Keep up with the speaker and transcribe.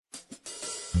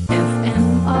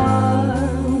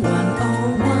FMR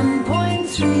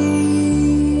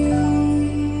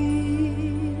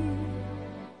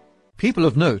 101.3. People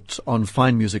of Note on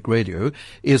Fine Music Radio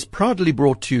is proudly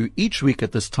brought to you each week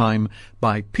at this time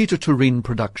by Peter Turin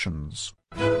Productions.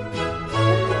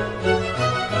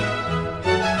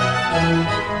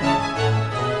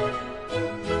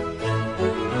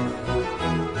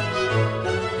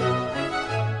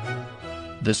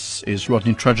 This is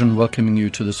Rodney Trudgeon welcoming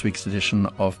you to this week's edition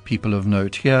of People of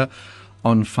Note here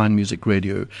on Fine Music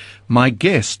Radio. My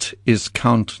guest is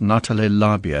Count Natale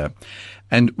Labia,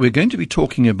 and we're going to be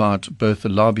talking about both the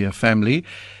Labia family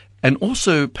and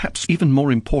also, perhaps even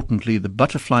more importantly, the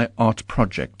Butterfly Art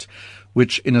Project,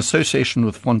 which in association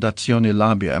with Fondazione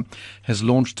Labia has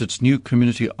launched its new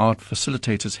community art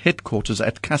facilitators headquarters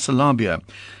at Casa Labia,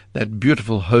 that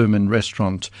beautiful home and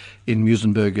restaurant in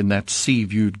Muizenberg in that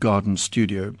sea-viewed garden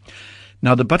studio.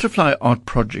 Now, the Butterfly Art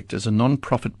Project is a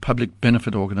non-profit public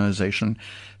benefit organization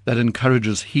that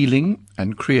encourages healing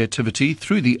and creativity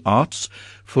through the arts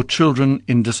for children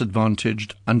in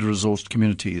disadvantaged, under-resourced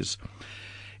communities.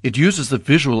 It uses the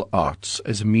visual arts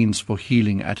as a means for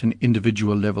healing at an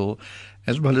individual level,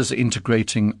 as well as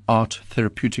integrating art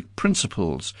therapeutic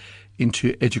principles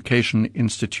into education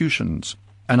institutions.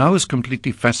 And I was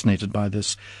completely fascinated by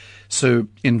this, so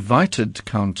invited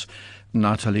Count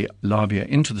Natale Labia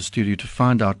into the studio to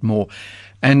find out more.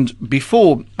 And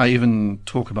before I even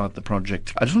talk about the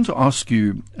project, I just want to ask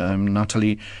you,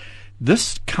 Natale,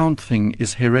 this Count thing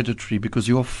is hereditary because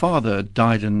your father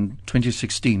died in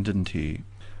 2016, didn't he?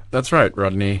 That's right,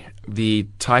 Rodney. The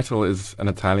title is an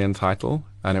Italian title,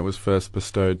 and it was first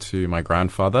bestowed to my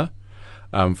grandfather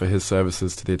for his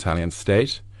services to the Italian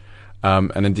state.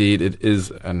 And indeed, it is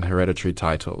an hereditary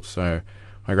title. So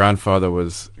my grandfather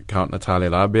was Count Natale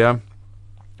Labia,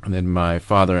 and then my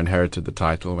father inherited the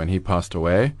title when he passed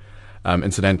away.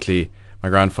 Incidentally, my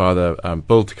grandfather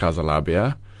built Casa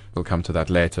Labia. We'll come to that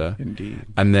later. Indeed.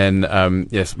 And then,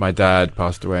 yes, my dad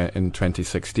passed away in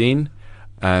 2016,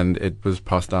 and it was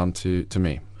passed down to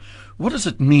me. What does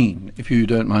it mean, if you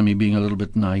don't mind me being a little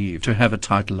bit naive, to have a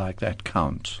title like that,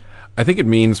 Count? I think it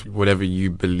means whatever you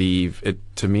believe it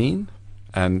to mean.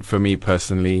 And for me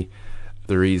personally,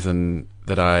 the reason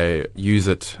that I use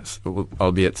it,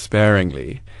 albeit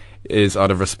sparingly, is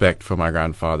out of respect for my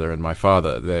grandfather and my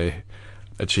father. They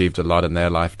achieved a lot in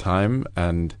their lifetime,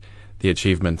 and the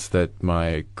achievements that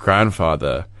my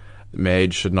grandfather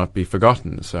made should not be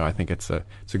forgotten. So I think it's a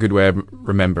good way of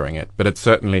remembering it. But it's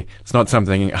not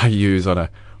something I use on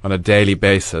a daily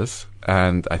basis.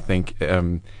 And I think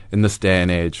in this day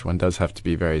and age, one does have to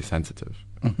be very sensitive.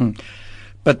 Mm-hmm.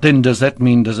 But then does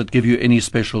it give you any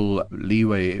special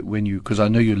leeway because I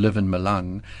know you live in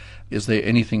Milan, is there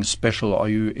anything special? Are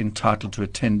you entitled to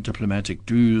attend diplomatic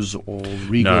dues or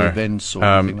regal events or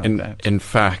anything like that? In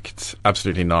fact,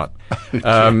 absolutely not.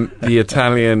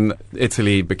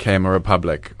 Italy became a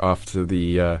republic after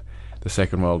the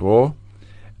Second World War,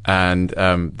 and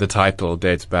the title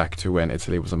dates back to when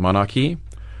Italy was a monarchy.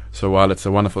 So while it's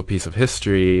a wonderful piece of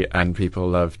history and people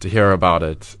love to hear about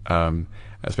it,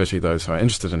 especially those who are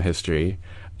interested in history,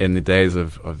 in the days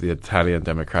of the Italian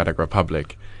Democratic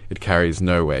Republic, it carries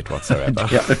no weight whatsoever.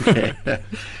 Yeah, okay.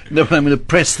 No, but I'm going to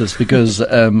press this because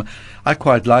I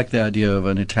quite like the idea of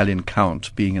an Italian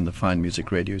count being in the Fine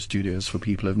Music Radio studios for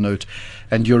People of Note.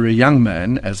 And you're a young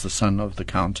man as the son of the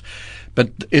count.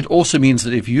 But it also means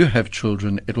that if you have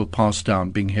children, it will pass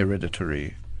down, being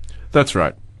hereditary. That's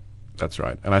right. That's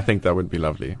right. And I think that would be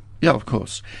lovely. Yeah, of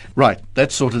course. Right.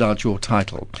 That sorted out your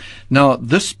title. Now,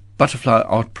 this Butterfly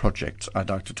Art Project I'd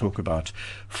like to talk about,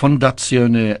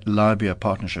 Fondazione Labia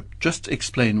Partnership. Just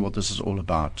explain what this is all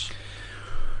about.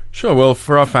 Sure. Well,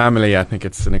 for our family, I think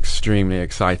it's an extremely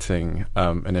exciting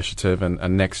initiative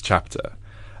and next chapter.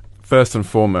 First and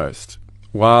foremost,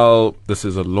 while this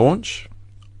is a launch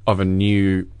of a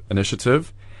new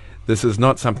initiative, this is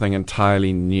not something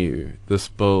entirely new. This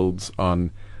builds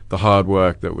on the hard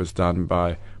work that was done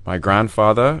by my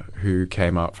grandfather, who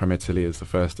came out from Italy as the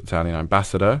first Italian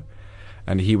ambassador,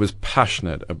 and he was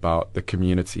passionate about the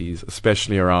communities,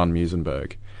 especially around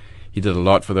Muizenberg. He did a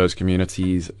lot for those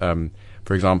communities,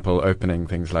 for example, opening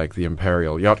things like the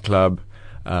Imperial Yacht Club,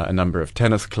 a number of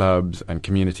tennis clubs and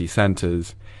community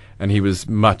centers, and he was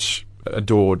much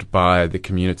adored by the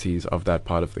communities of that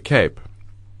part of the Cape.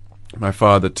 My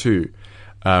father, too,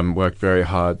 worked very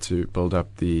hard to build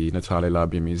up the Natale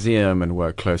Labia Museum and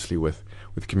work closely with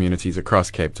communities across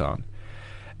Cape Town.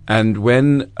 And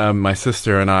when my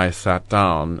sister and I sat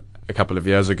down a couple of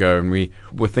years ago and we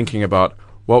were thinking about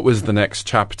what was the next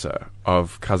chapter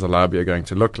of Casa Labia going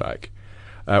to look like,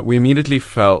 we immediately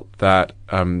felt that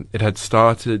it had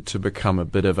started to become a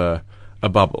bit of a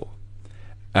bubble.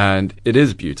 And it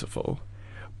is beautiful,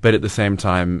 but at the same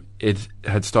time, it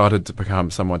had started to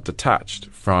become somewhat detached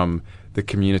from the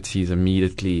communities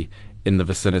immediately in the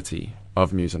vicinity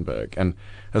of Muizenberg. And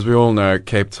as we all know,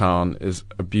 Cape Town is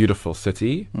a beautiful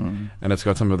city, and it's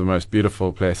got some of the most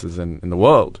beautiful places in the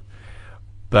world.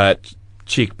 But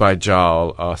cheek by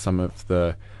jowl are some of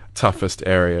the toughest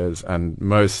areas and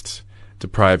most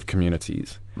deprived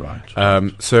communities.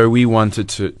 Right. So we wanted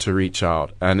to reach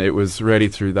out, and it was really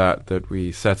through that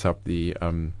we set up the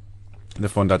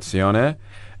Fondazione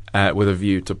with a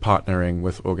view to partnering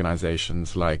with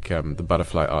organizations like the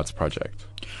Butterfly Arts Project.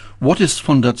 What is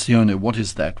Fondazione? What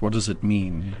is that? What does it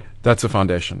mean? That's a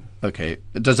foundation. Okay.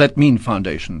 Does that mean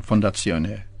foundation,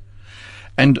 Fondazione?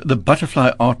 And the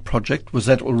Butterfly Art Project, was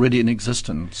that already in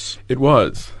existence? It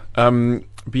was.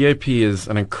 BAP is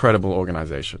an incredible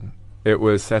organization. It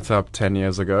was set up 10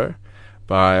 years ago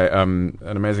by an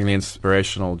amazingly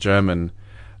inspirational German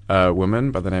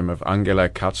woman by the name of Angela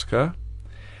Katschka.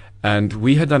 And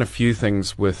we had done a few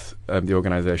things with the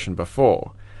organization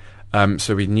before,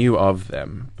 so we knew of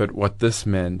them. But what this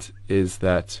meant is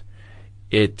that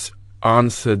it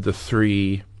answered the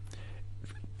three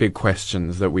big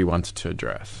questions that we wanted to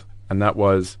address. And that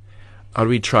was, how do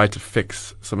we try to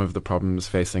fix some of the problems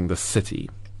facing the city?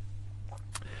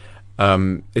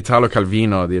 Italo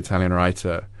Calvino, the Italian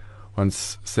writer,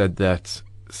 once said that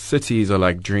cities are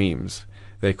like dreams.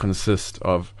 They consist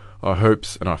of our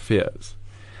hopes and our fears.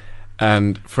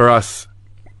 And for us,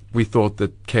 we thought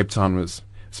that Cape Town was,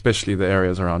 especially the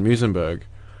areas around Muizenberg,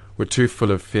 were too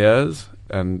full of fears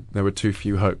and there were too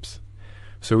few hopes.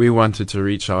 So we wanted to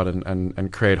reach out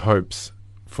and create hopes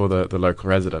for the local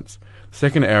residents. The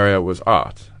second area was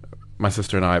art. My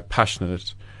sister and I are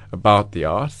passionate about the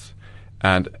arts,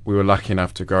 and we were lucky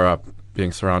enough to grow up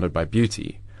being surrounded by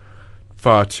beauty.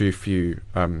 Far too few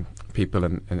people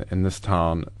in this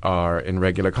town are in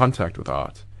regular contact with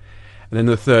art. And then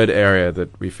the third area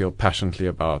that we feel passionately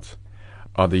about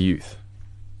are the youth.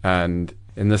 And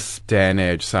in this day and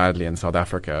age, sadly, in South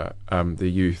Africa, the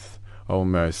youth are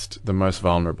almost the most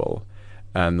vulnerable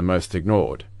and the most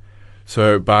ignored.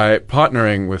 So by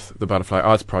partnering with the Butterfly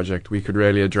Arts Project, we could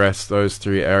really address those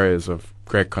three areas of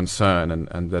great concern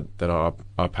and that are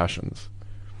our passions.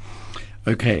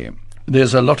 Okay.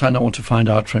 There's a lot I want to find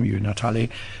out from you, Natale,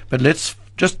 but let's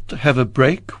just have a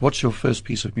break. What's your first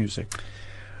piece of music?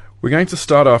 We're going to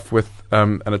start off with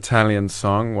an Italian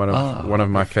song, one of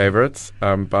my favorites,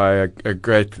 by a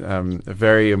great, a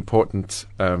very important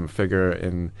figure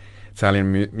in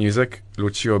Italian music,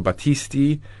 Lucio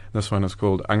Battisti. This one is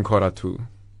called Ancora Tu.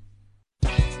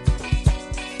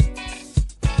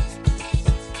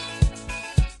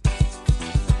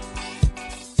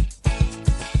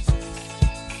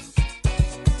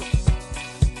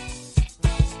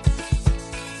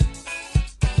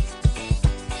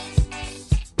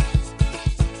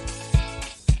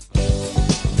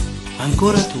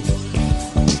 Ancora tu,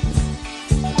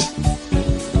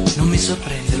 non mi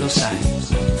sorprende, lo sai.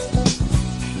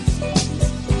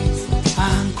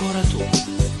 Ancora tu,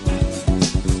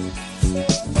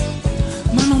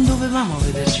 ma non dovevamo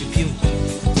vederci più.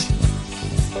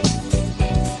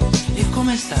 E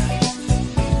come stai?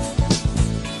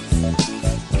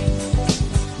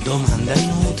 Domanda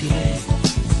inutile,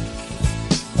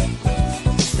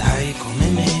 stai come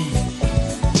me.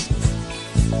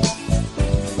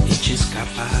 Ci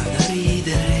scappa da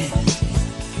ridere.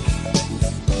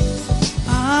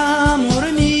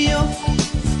 Amore mio,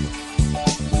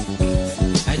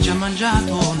 hai già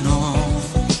mangiato o no?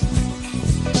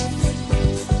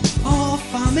 Ho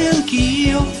fame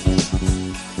anch'io,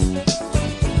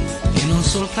 e non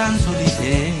soltanto di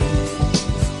te.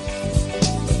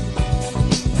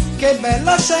 Che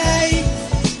bella sei,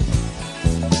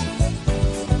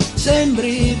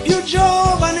 sembri più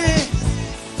giovane,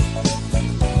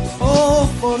 o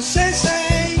forse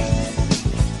sei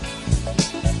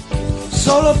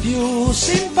solo più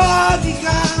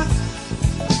simpatica.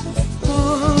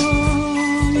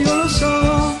 Oh, io lo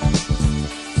so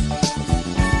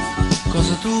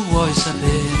cosa tu vuoi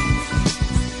sapere.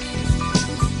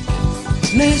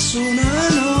 Nessuna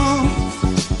no,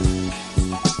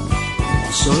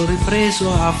 ho solo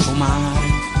ripreso a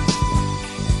fumare.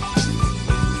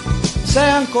 Sei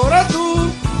ancora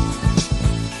tu,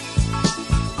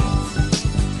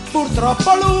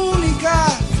 purtroppo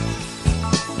l'unica,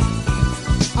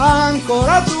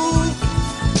 ancora tu,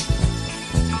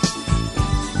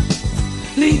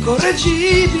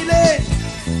 l'incorreggibile,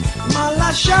 ma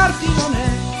lasciarti non è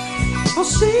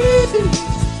possibile,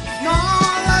 no,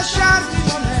 lasciarti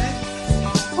non è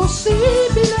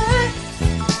possibile,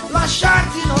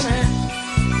 lasciarti non è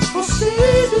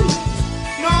possibile,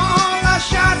 no,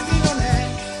 lasciarti non è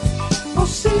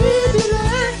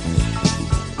possibile.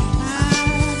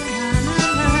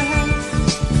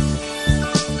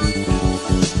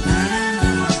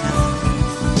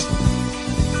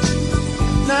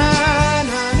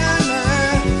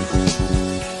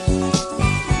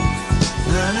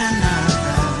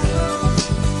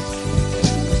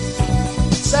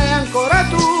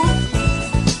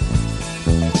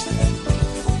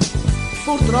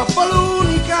 Purtroppo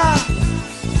l'unica,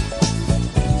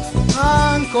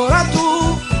 ancora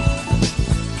tu,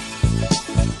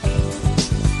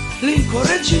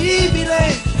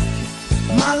 l'incorreggibile,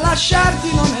 ma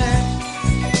lasciarti non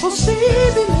è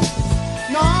possibile,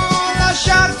 no,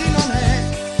 lasciarti non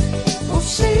è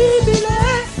possibile,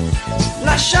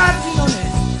 lasciarti non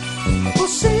è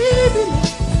possibile,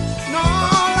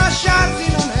 no,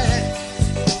 lasciarti non è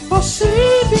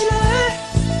possibile.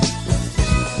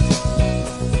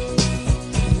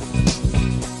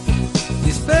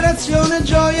 Disperazione,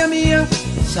 gioia mia,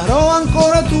 sarò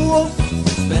ancora tuo,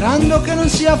 sperando che non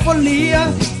sia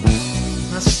follia,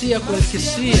 ma sia quel che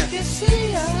sia.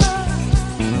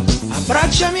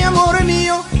 Abbracciami amore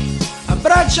mio,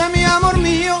 abbracciami amor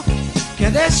mio, che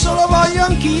adesso lo voglio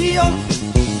anch'io.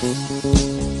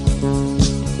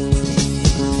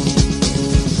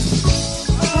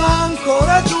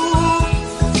 Ancora tu,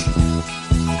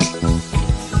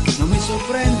 non mi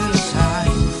sorprende, lo sai.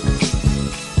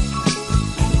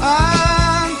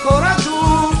 Ancora tu,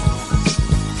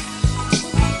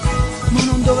 ma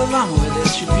non dovevamo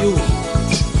vederci più.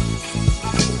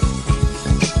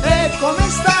 E come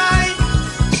stai?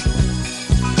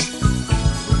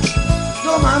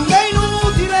 Domanda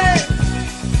inutile.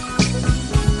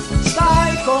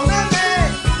 Stai come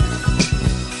me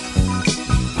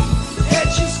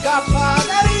e ci scappa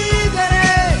da ridere.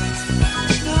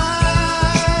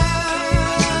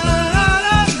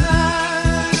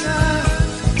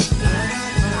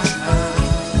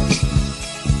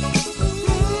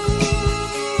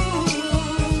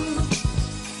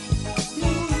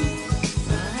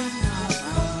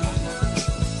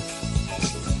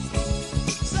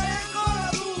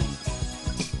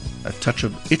 Touch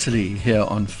of Italy here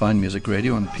on Fine Music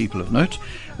Radio and People of Note.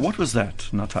 What was that,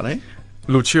 Natale?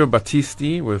 Lucio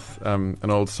Battisti with an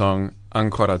old song,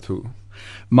 Ancora tu.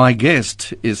 My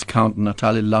guest is Count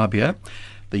Natale Labia,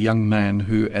 the young man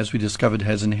who, as we discovered,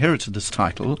 has inherited this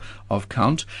title of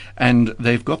Count, and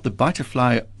they've got the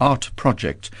Butterfly Art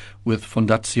Project with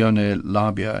Fondazione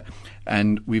Labia,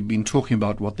 and we've been talking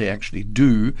about what they actually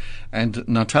do. And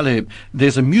Natale,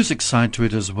 there's a music side to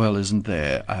it as well, isn't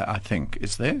there? I think.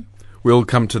 Is there? We'll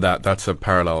come to that. That's a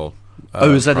parallel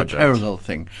is that project. A parallel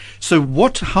thing? So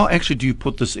how actually do you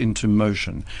put this into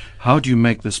motion? How do you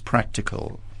make this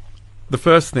practical? The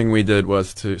first thing we did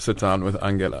was to sit down with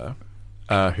Angela,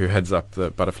 who heads up the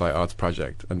Butterfly Arts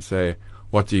Project, and say,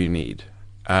 what do you need?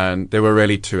 And there were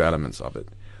really two elements of it.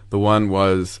 The one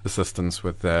was assistance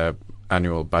with their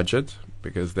annual budget,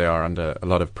 because they are under a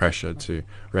lot of pressure to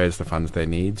raise the funds they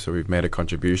need. So we've made a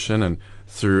contribution, and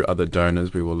through other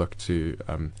donors we will look to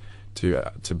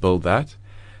build that.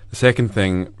 The second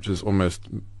thing, which is almost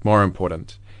more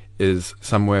important, is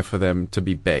somewhere for them to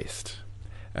be based.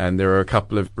 And there are a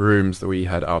couple of rooms that we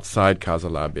had outside Casa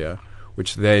Labia,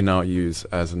 which they now use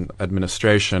as an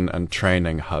administration and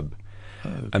training hub.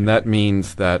 Okay. And that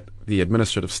means that the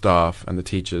administrative staff and the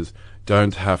teachers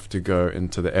don't have to go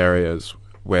into the areas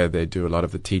where they do a lot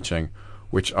of the teaching,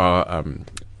 which are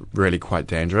really quite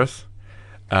dangerous.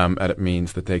 And it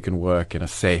means that they can work in a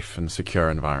safe and secure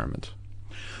environment.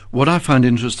 What I find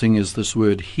interesting is this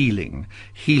word healing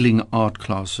art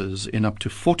classes in up to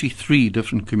 43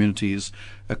 different communities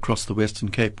across the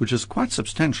Western Cape, which is quite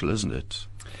substantial, isn't it?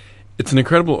 It's an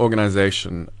incredible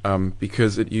organization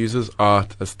because it uses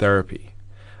art as therapy.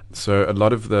 So a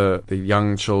lot of the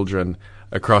young children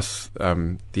across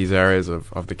these areas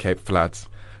of the Cape Flats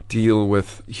deal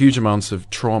with huge amounts of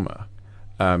trauma,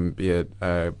 be it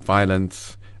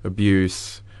violence,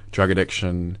 abuse, drug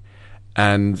addiction,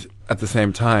 and at the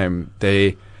same time,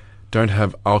 they don't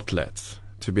have outlets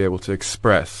to be able to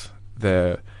express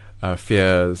their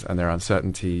fears and their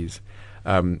uncertainties.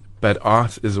 But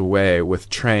art is a way, with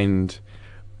trained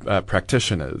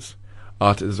practitioners,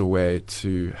 art is a way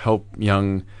to help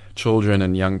young children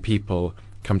and young people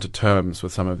come to terms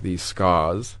with some of these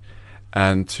scars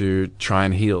and to try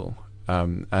and heal.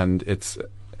 And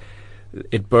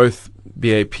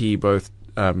BAP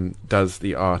does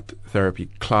the art therapy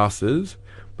classes,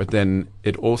 but then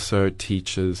it also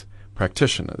teaches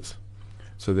practitioners.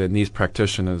 So then these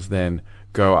practitioners then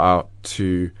go out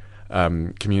to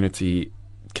community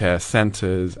care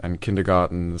centres and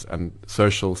kindergartens and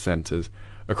social centres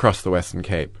across the Western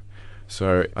Cape.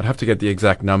 So I'd have to get the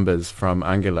exact numbers from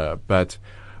Angela, but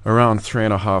around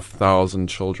 3,500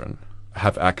 children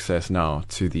have access now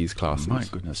to these classes. My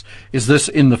goodness. Is this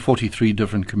in the 43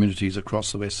 different communities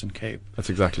across the Western Cape? That's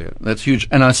exactly it. That's huge.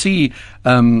 And I see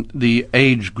the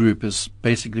age group is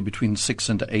basically between 6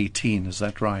 and 18. Is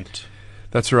that right?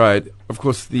 That's right. Of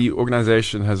course, the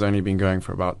organization has only been going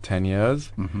for about 10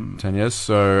 years. 10 years.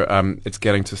 So it's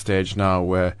getting to a stage now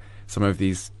where some of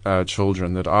these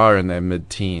children that are in their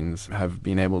mid-teens have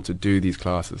been able to do these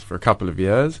classes for a couple of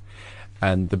years,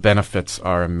 and the benefits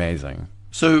are amazing.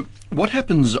 So what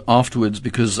happens afterwards?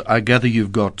 Because I gather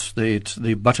you've got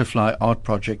the Butterfly Art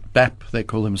Project, BAP they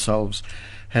call themselves,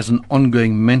 has an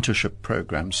ongoing mentorship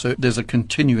program. So there's a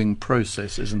continuing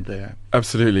process, isn't there?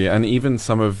 Absolutely. And even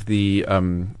some of the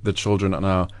children are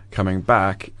now coming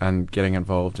back and getting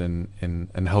involved in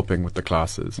helping with the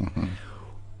classes.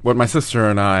 What my sister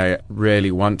and I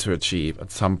really want to achieve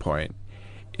at some point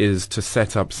is to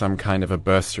set up some kind of a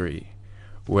bursary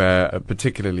where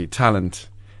particularly talent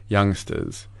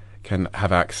youngsters can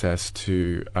have access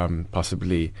to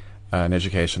possibly an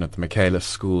education at the Michaelis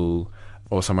School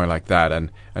or somewhere like that,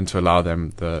 and to allow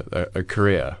them a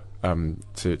career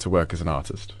to work as an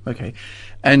artist. Okay.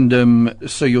 And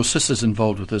so your sister's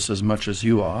involved with this as much as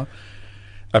you are.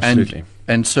 Absolutely.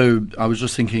 And so I was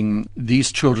just thinking,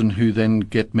 these children who then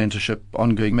get mentorship,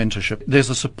 ongoing mentorship, there's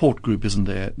a support group, isn't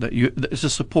there? It's a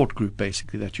support group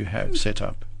basically that you have set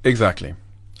up. Exactly.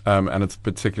 And it's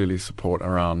particularly support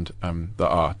around the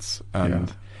arts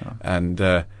and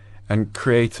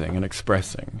creating and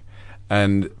expressing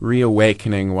and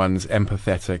reawakening one's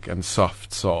empathetic and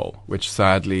soft soul, which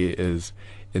sadly is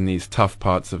in these tough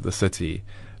parts of the city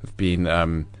have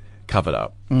been covered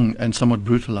up. And somewhat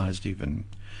brutalized even.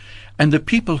 And the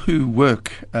people who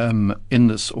work in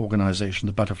this organization,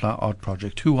 the Butterfly Art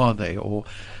Project, who are they, or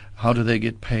how do they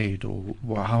get paid, or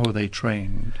how are they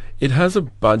trained? It has a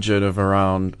budget of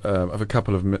around of a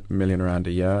couple of million rand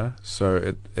a year,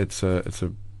 so it's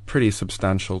a pretty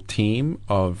substantial team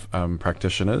of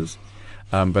practitioners.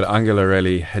 But Angela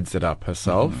really heads it up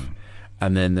herself,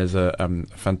 and then there's a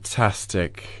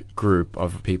fantastic group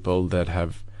of people that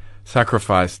have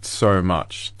sacrificed so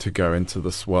much to go into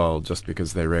this world just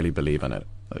because they really believe in it.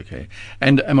 Okay.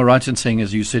 And am I right in saying,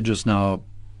 as you said just now,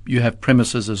 you have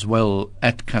premises as well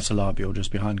at Casalabia, or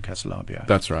just behind Casalabia?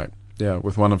 That's right. Yeah,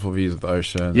 with wonderful views of the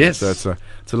ocean. Yes. So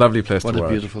it's a lovely place to work. What a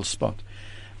beautiful spot.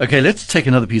 Okay, let's take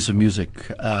another piece of music,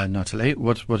 Nathalie.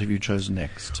 What have you chosen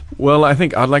next? Well, I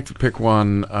think I'd like to pick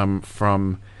one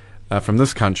from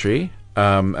this country,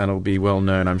 and it'll be well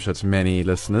known, I'm sure, to many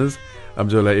listeners.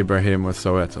 Abdullah Ibrahim with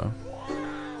Soweto.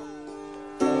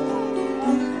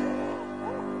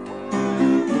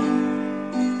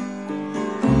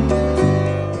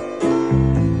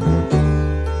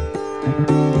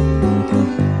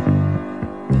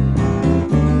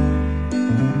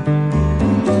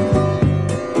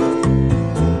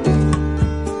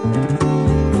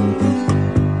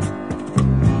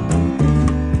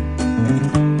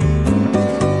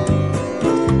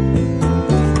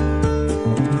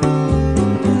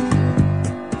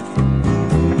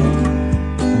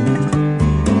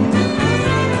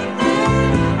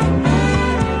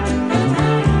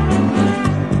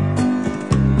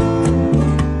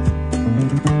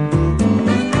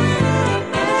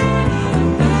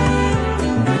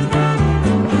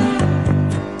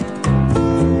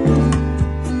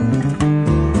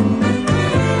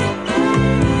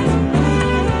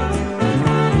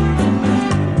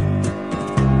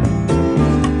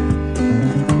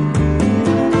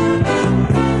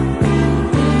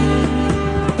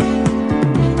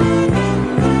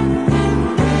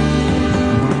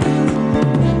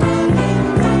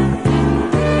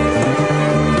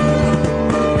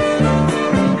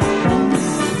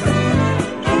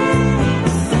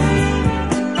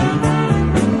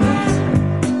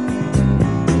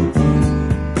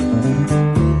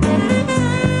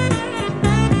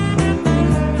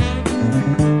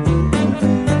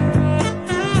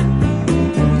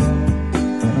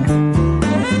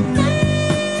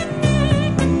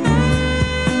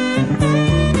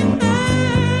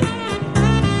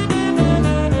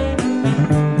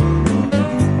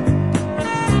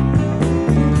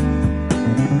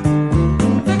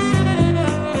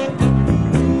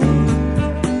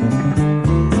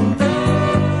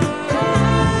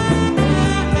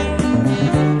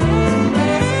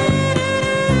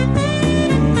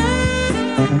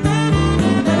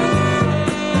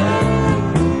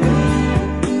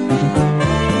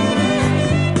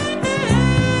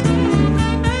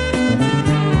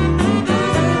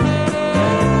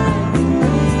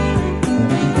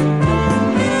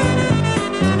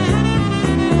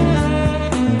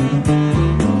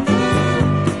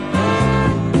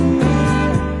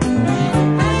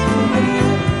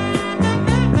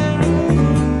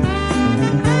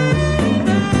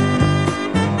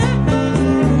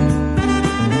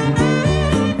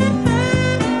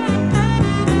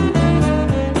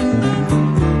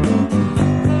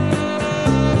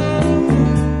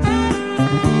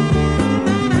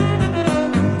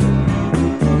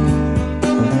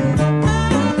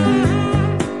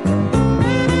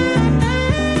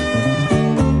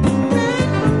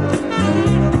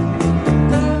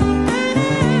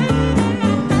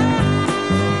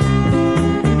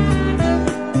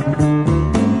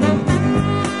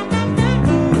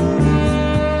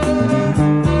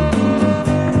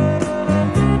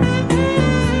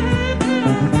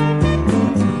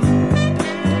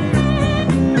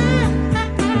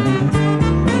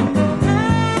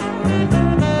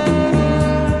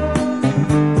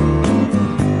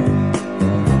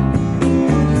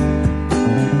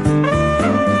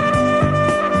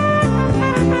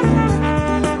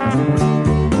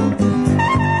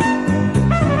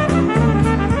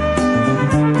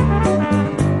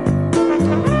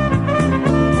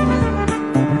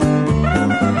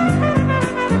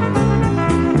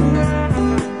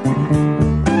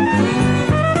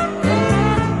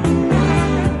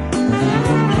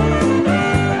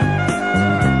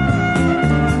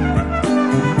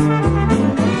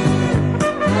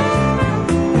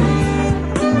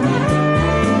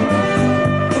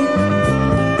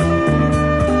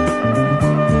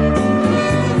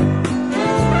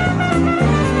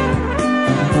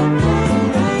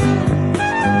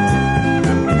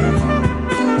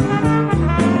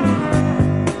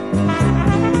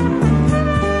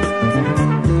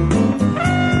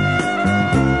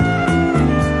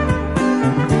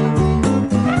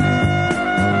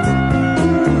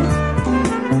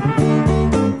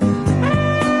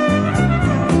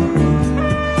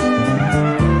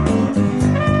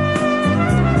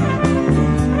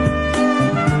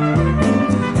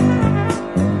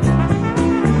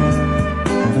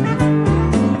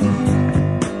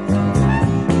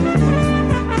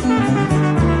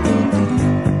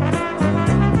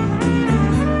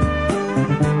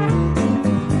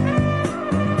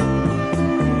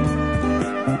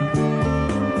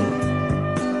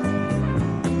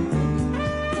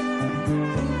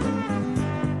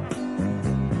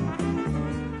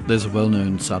 there's a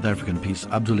well-known South African piece,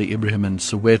 Abdullah Ibrahim and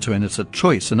Soweto, and it's a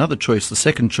choice, another choice, the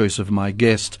second choice of my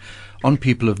guest on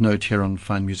People of Note here on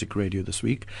Fine Music Radio this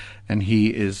week. And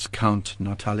he is Count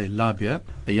Natale Labia,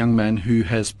 a young man who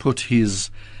has put his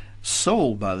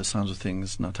soul, by the sounds of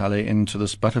things, Natale, into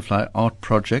this Butterfly Art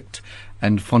Project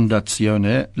and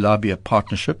Fondazione Labia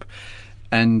partnership.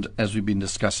 And as we've been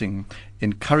discussing,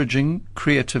 encouraging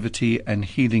creativity and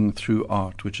healing through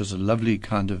art, which is a lovely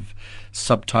kind of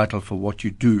subtitle for what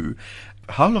you do.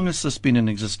 How long has this been in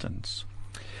existence?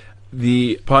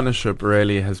 The partnership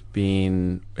really has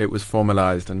been, it was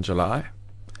formalized in July.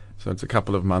 So it's a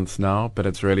couple of months now, but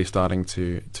it's really starting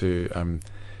to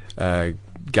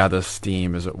gather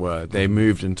steam, as it were. They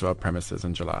moved into our premises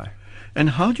in July.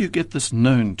 And how do you get this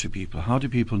known to people? How do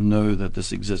people know that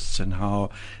this exists and how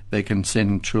they can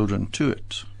send children to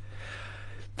it?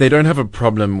 They don't have a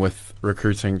problem with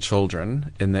recruiting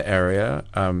children in the area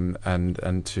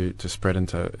and to spread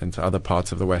into other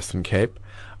parts of the Western Cape.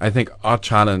 I think our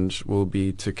challenge will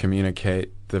be to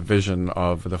communicate the vision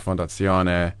of the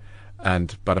Fondazione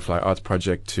and Butterfly Arts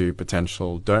Project to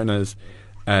potential donors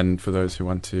and for those who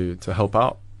want to help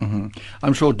out. Mm-hmm.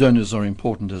 I'm sure donors are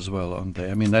important as well, aren't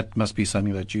they? I mean, that must be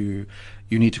something that you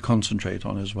need to concentrate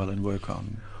on as well and work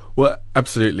on. Well,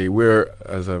 absolutely. We're,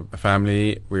 as a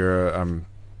family, we're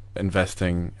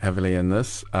investing heavily in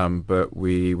this, but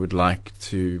we would like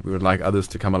others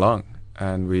to come along,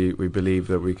 and we believe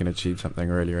that we can achieve something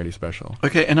really, really special.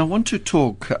 Okay, and I want to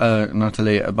talk,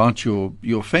 Natale, about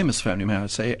your famous family, may I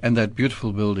say, and that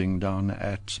beautiful building down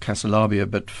at Casa Labia.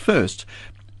 But first,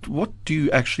 what do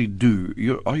you actually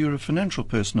do? Are you a financial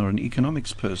person or an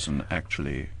economics person,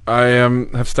 actually? I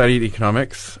have studied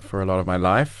economics for a lot of my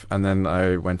life, and then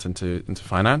I went into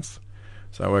finance.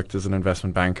 So I worked as an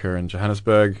investment banker in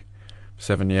Johannesburg for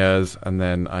 7 years, and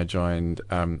then I joined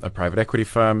a private equity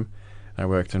firm. I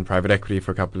worked in private equity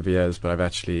for a couple of years, but I've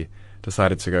actually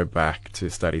decided to go back to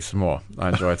study some more. I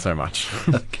enjoy it so much.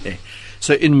 Okay.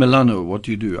 So in Milano, what do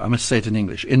you do? I must say it in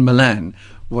English. In Milan,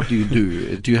 what do you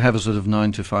do? Do you have a sort of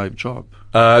 9-to-5 job?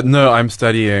 No, I'm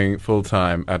studying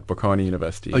full-time at Bocconi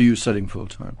University. Are you studying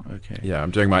full-time? Okay. Yeah,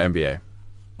 I'm doing my MBA.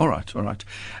 All right.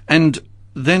 And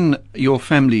then your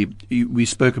family, we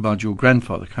spoke about your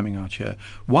grandfather coming out here.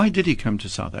 Why did he come to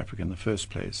South Africa in the first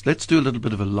place? Let's do a little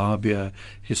bit of a Labia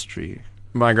history.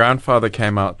 My grandfather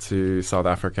came out to South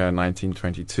Africa in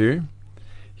 1922.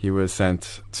 He was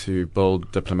sent to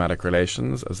build diplomatic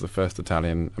relations as the first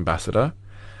Italian ambassador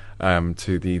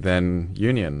to the then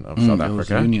Union of South Africa. It was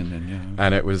the Union then, yeah.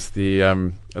 And it was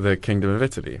the Kingdom of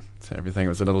Italy. So everything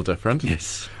was a little different.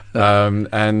 Yes.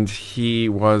 And he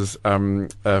was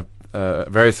a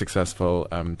very successful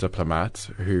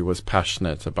diplomat who was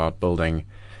passionate about building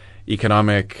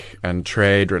economic and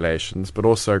trade relations, but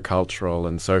also cultural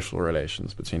and social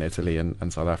relations between Italy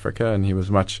and South Africa. And he was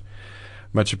much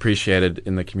appreciated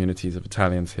in the communities of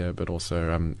Italians here, but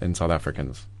also in South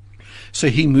Africans. So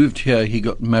he moved here, he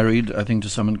got married, I think, to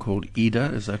someone called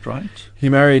Ida, is that right? He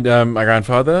married my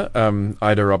grandfather,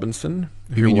 Ida Robinson.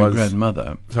 Who was your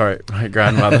grandmother? Sorry, my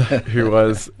grandmother, who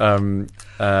was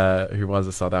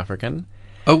a South African.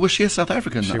 Oh, was she a South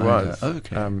African? She was. Oh,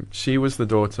 okay. She was the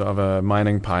daughter of a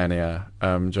mining pioneer,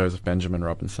 Joseph Benjamin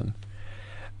Robinson.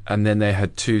 And then they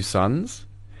had two sons,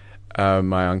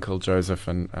 my uncle Joseph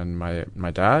and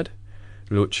my dad,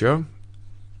 Lucio.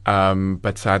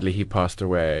 But sadly, he passed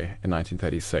away in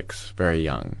 1936, very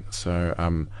young. So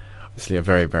obviously a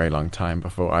very, very long time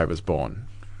before I was born.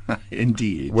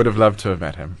 Indeed. Would have loved to have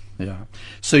met him. Yeah.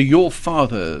 So your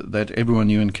father, that everyone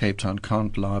knew in Cape Town,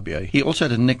 Count Labia, he also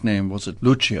had a nickname, was it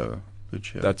Lucio?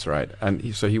 That's right. And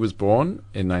he was born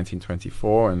in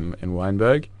 1924 in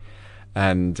Wynberg.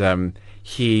 And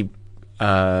he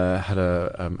had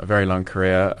a very long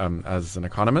career as an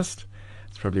economist.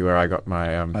 It's probably where I got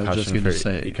my passion for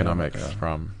economics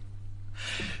from.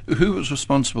 Who was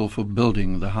responsible for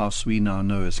building the house we now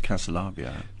know as Casa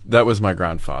Labia? That was my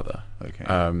grandfather.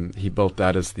 Okay. He built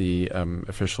that as the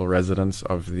official residence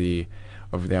of the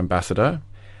ambassador,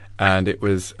 and it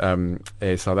was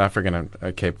a South African,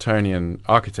 a Cape Townian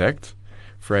architect,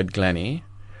 Fred Glennie,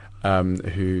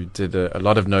 who did a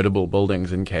lot of notable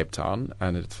buildings in Cape Town,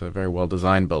 and it's a very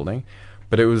well-designed building,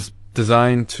 but it was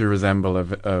designed to resemble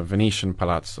a Venetian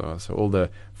palazzo. So all the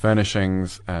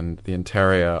furnishings and the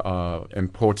interior are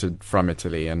imported from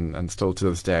Italy and still to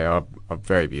this day are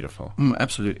very beautiful.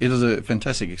 Absolutely. It is a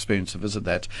fantastic experience to visit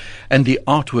that. And the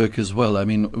artwork as well. I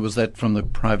mean, was that from the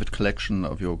private collection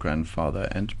of your grandfather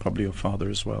and probably your father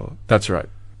as well? That's right.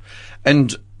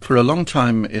 And for a long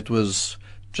time it was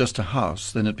just a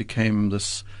house. Then it became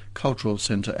this cultural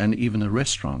center and even a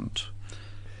restaurant.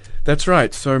 That's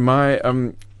right. So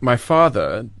my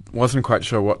father wasn't quite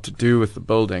sure what to do with the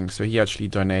building, so he actually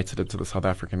donated it to the South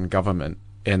African government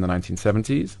in the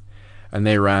 1970s, and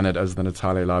they ran it as the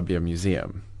Natale Labia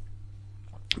Museum.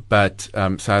 But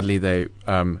sadly, they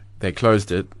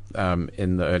closed it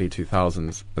in the early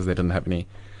 2000s as they didn't have any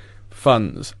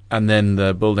funds, and then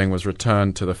the building was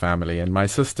returned to the family, and my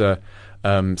sister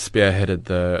spearheaded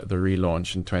the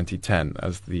relaunch in 2010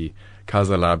 as the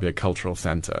Casa Labia Cultural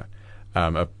Center,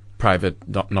 a private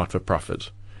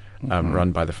not-for-profit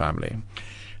run by the family.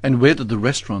 And where did the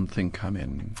restaurant thing come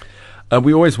in?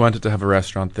 We always wanted to have a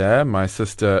restaurant there. My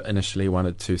sister initially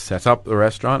wanted to set up the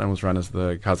restaurant and was run as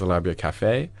the Casa Labia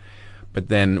Cafe, but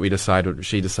then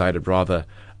she decided rather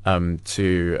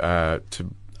to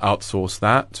outsource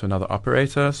that to another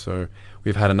operator. So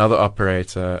we've had another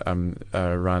operator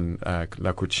run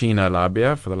La Cucina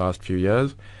Labia for the last few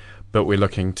years, but we're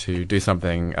looking to do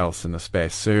something else in the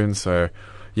space soon. So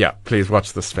yeah, please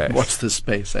watch the space. Watch the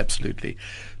space, absolutely.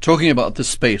 Talking about the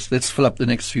space, let's fill up the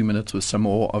next few minutes with some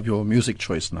more of your music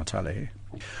choice, Natale.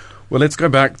 Well, let's go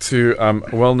back to a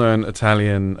well-known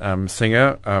Italian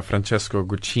singer, Francesco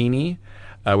Guccini,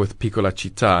 with Piccola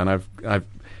Città. And I've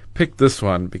picked this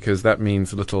one because that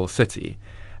means little city.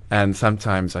 And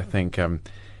sometimes I think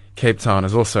Cape Town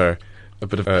is also a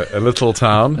bit of a little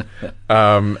town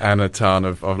and a town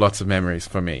of lots of memories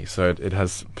for me. So it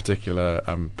has particular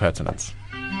pertinence.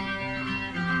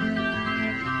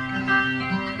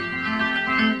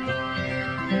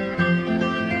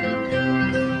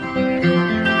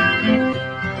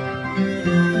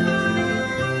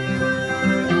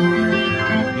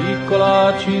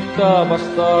 Piccola città,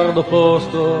 bastardo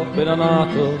posto, appena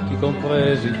nato ti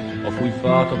compresi, ho fu il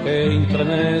fato che in 3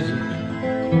 mesi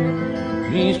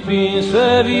mi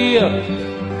spinse via.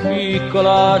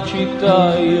 Piccola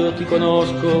città, io ti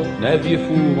conosco, nebbie e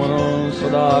fumo, non so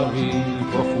darvi il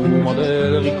profumo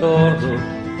del ricordo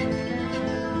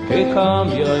che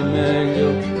cambia in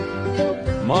meglio,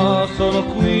 ma sono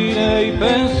qui nei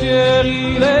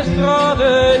pensieri le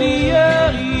strade di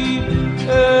ieri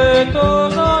e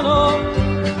tornano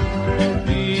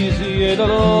visi e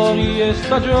dolori e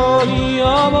stagioni,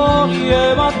 amori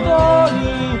e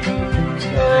mattoni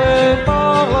e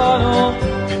parlano.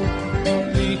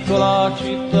 Piccola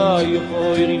città, io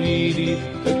poi rividi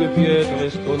le tue pietre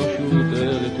sconosciute,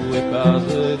 le tue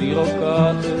case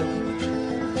diroccate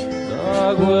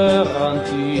da guerra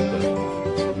antica.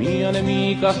 Mia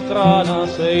nemica strana,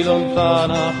 sei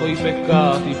lontana coi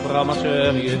peccati fra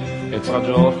macerie e fra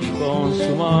giochi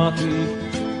consumati.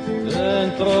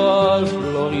 Dentro al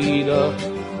Florida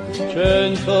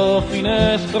 100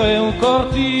 finestre, un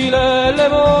cortile, le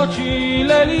voci,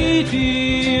 le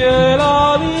liti e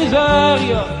la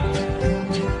miseria.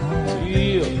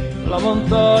 Io la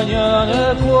montagna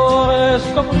nel cuore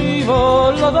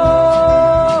scoprivo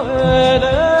l'odore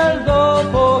del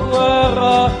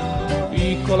dopoguerra.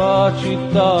 Piccola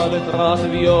città, vetrate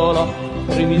viola,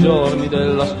 primi giorni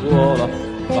della scuola,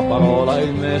 la parola e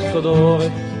il mesto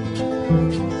d'ore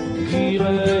di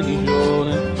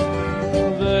religione.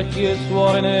 Vecchie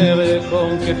suore nere,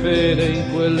 con che fede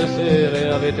in quelle sere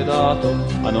avete dato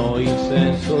a noi il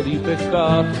senso di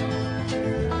peccato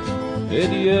e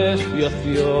di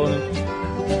espiazione.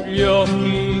 Gli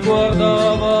occhi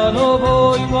guardavano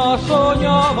voi, ma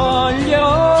sognavano gli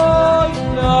eroi,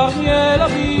 le armi e la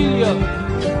biglia.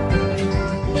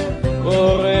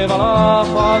 Correva la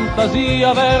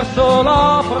fantasia verso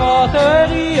la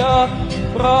prateria,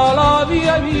 fra la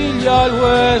via Emilia e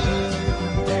l'West.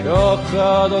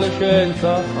 Sciocca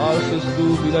adolescenza, falsa e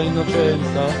stupida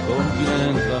innocenza,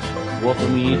 continenza, vuoto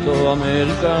mito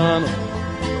americano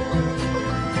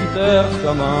di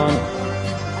terza mano.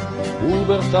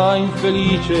 Pubertà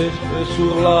infelice,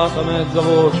 surlata a mezza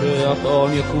voce, a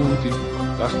toni acuti,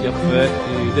 casti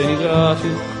affetti denigrati,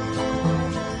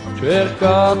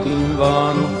 cercati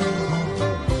invano.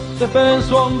 Se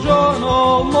penso a un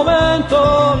giorno, un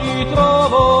momento,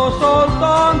 ritrovo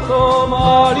soltanto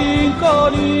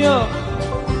malinconia.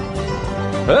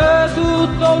 È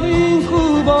tutto un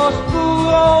incubo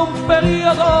oscuro, un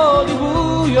periodo di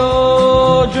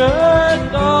buio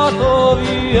gettato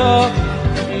via.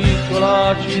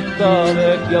 Piccola città,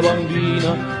 vecchia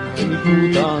bambina, che mi fu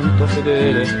tanto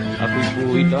fedele, a cui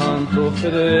fui tanto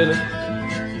fedele.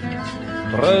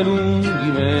 3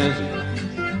 lunghi mesi,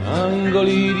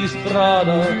 angoli di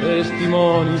strada,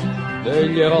 testimoni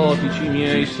degli erotici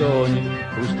miei sogni,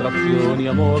 frustrazioni,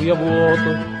 amori a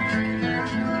vuoto,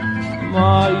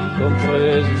 mai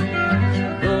compresi.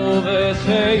 Dove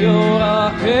sei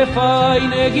ora, che fai,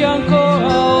 neghi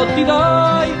ancora o ti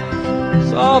dai?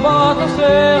 Sabato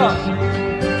sera,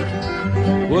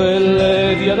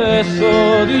 quelle di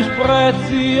adesso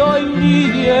disprezzi o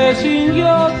invidie,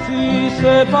 singhiozzi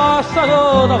se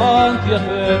passano davanti a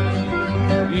te.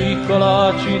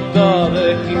 Piccola città,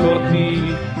 vecchi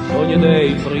cortili, sogni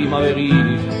dei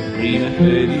primaverili, prime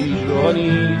fedi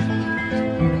giovanili.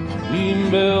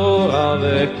 Bimbe ora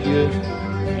vecchie,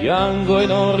 piango e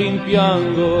non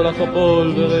rimpiango la tua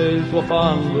polvere, il tuo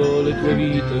fango, le tue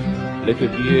vite, le tue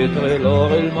pietre,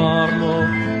 l'oro e il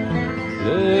marmo,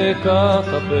 le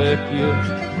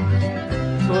catapecchie.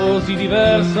 Così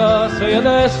diversa sei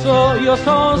adesso, io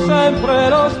son sempre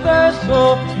lo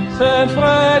stesso,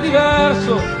 sempre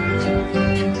diverso.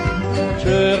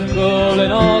 Cerco le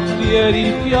notti ed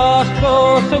il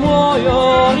fiasco, se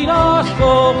muoio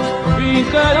rinasco,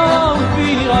 finché non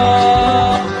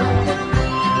finirà.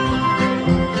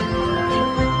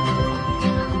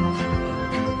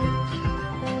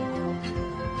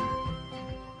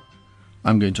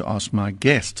 I'm going to ask my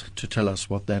guest to tell us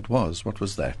what that was. What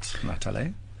was that,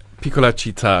 Natale? Piccola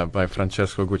Città by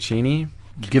Francesco Guccini.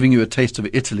 Giving you a taste of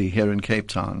Italy here in Cape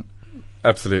Town.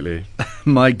 Absolutely.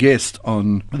 My guest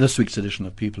on this week's edition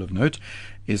of People of Note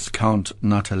is Count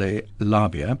Natale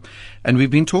Labia, and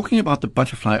we've been talking about the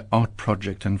Butterfly Art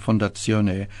Project and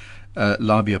Fondazione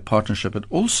Labia partnership, but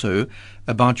also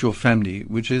about your family,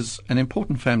 which is an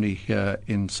important family here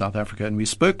in South Africa. And we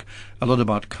spoke a lot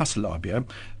about Casa Labia,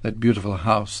 that beautiful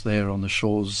house there on the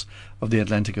shores of the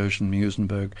Atlantic Ocean,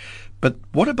 Muizenberg. But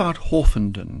what about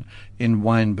Hawthornden in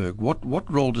Wynberg?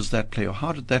 What role does that play, or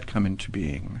how did that come into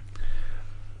being?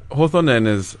 Hawthornden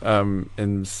is,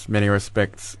 in many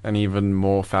respects, an even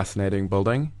more fascinating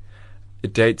building.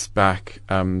 It dates back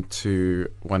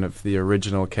to one of the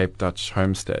original Cape Dutch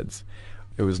homesteads.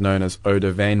 It was known as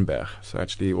Oude Wynberg. So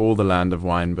actually all the land of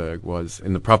Wynberg was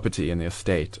in the property, in the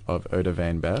estate of Oude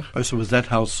Wynberg. Oh, so was that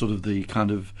house sort of the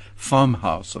kind of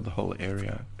farmhouse of the whole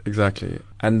area? Exactly.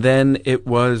 And then it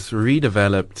was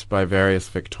redeveloped by various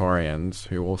Victorians,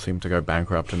 who all seemed to go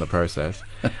bankrupt in the process,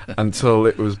 until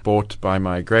it was bought by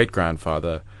my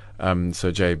great-grandfather,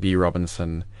 Sir J.B.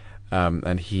 Robinson,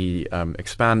 and he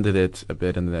expanded it a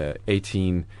bit in the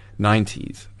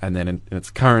 1890s. And then in its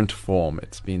current form,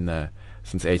 it's been there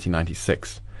since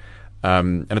 1896.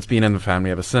 And it's been in the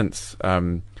family ever since.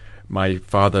 My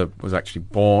father was actually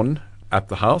born at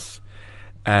the house,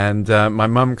 and my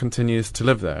mum continues to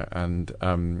live there, and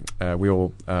we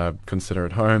all consider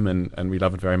it home, and we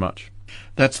love it very much.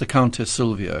 That's the Countess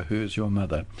Sylvia, who is your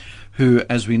mother, who,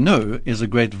 as we know, is a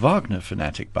great Wagner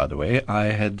fanatic, by the way. I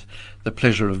had the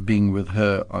pleasure of being with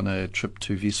her on a trip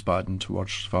to Wiesbaden to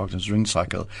watch Wagner's Ring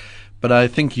Cycle. But I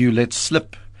think you let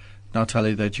slip,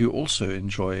 Natale, that you also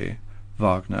enjoy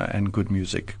Wagner and good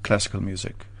music, classical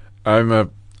music. I'm a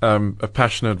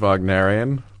passionate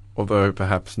Wagnerian, although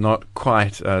perhaps not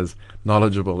quite as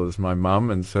knowledgeable as my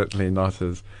mum, and certainly not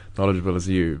as knowledgeable as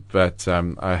you. But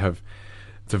I have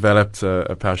developed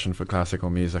a passion for classical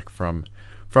music from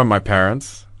my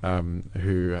parents,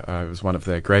 who was one of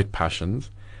their great passions,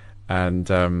 and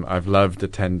I've loved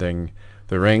attending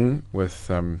the Ring with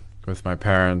my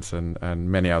parents and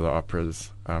many other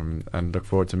operas, and look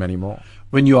forward to many more.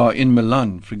 When you are in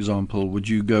Milan, for example, would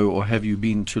you go, or have you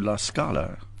been to La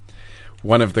Scala?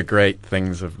 One of the great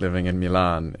things of living in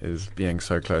Milan is being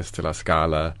so close to La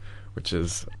Scala, which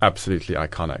is absolutely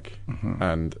iconic. Mm-hmm.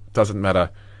 And it doesn't matter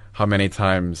how many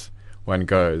times one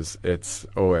goes, it's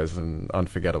always an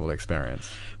unforgettable experience.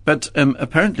 But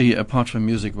apparently, apart from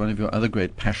music, one of your other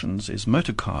great passions is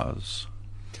motor cars.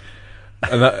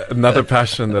 Another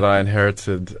passion that I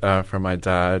inherited from my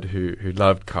dad, who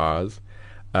loved cars.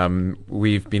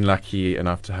 We've been lucky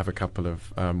enough to have a couple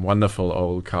of wonderful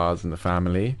old cars in the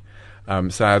family.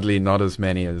 Sadly, not as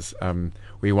many as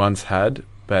we once had,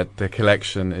 but the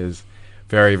collection is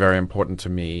very, very important to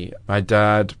me. My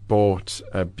dad bought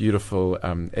a beautiful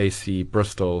AC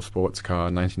Bristol sports car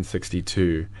in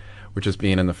 1962, which has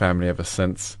been in the family ever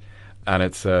since, and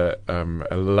it's a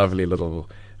lovely little.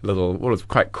 Well, it's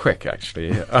quite quick,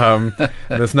 actually.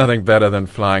 There's nothing better than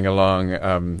flying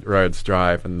along Rhodes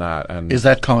Drive and that. And is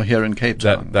that car here in Cape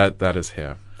Town? That is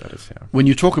here. That is here. When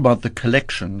you talk about the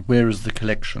collection, where is the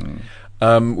collection?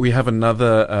 We have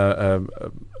another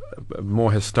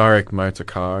more historic motor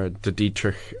car, the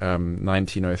Dietrich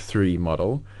 1903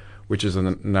 model, which is in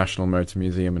the National Motor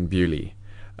Museum in Bewley,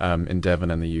 in Devon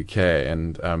in the UK,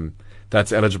 and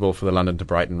that's eligible for the London to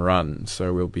Brighton run.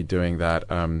 So we'll be doing that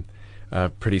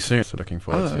pretty soon. So looking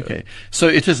forward to it. Okay. So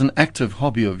it is an active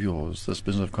hobby of yours, this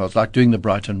business of cars, like doing the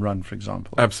Brighton run, for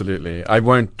example. Absolutely. I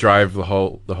won't drive the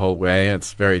whole way.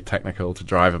 It's very technical to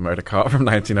drive a motor car from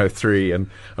 1903, and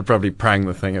I'd probably prang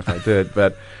the thing if I did.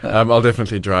 But I'll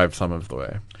definitely drive some of the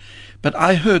way. But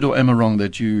I heard, or am I wrong,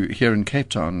 that you here in Cape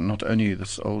Town, not only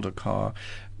this older car,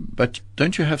 but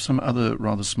don't you have some other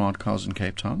rather smart cars in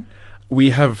Cape Town?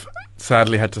 We have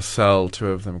sadly had to sell 2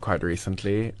 of them quite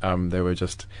recently. They were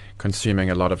just consuming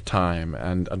a lot of time,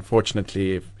 and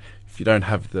unfortunately, if you don't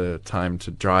have the time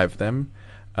to drive them,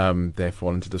 they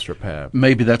fall into disrepair.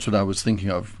 Maybe that's what I was thinking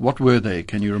of. What were they?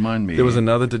 Can you remind me? There was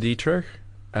another De Dietrich,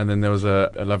 and then there was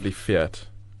a lovely Fiat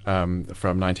from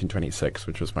 1926,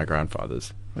 which was my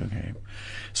grandfather's. Okay.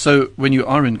 So when you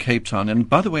are in Cape Town, and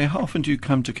by the way, how often do you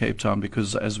come to Cape Town?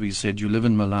 Because as we said, you live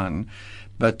in Milan,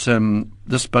 but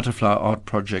this Butterfly Art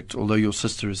Project, although your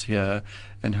sister is here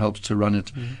and helps to run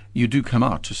it, you do come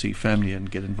out to see family and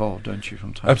get involved, don't you,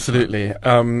 from time Absolutely. to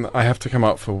time? I have to come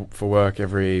out for work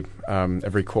every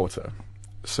quarter.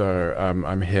 So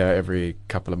I'm here every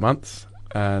couple of months,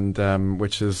 and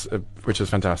which is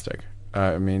fantastic.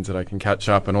 It means that I can catch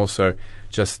up and also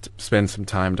just spend some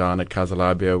time down at Casa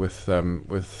Labia with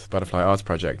Butterfly Arts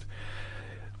Project.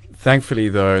 Thankfully,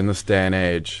 though, in this day and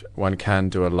age, one can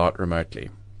do a lot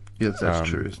remotely. Yes, that's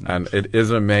true, isn't it? And it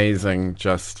is amazing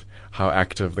just how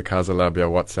active the Casa Labia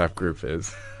WhatsApp group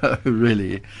is.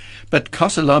 Really? But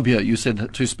Casa Labia, you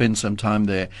said to spend some time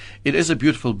there. It is a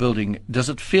beautiful building. Does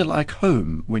it feel like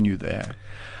home when you're there?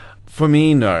 For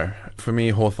me, no. For me,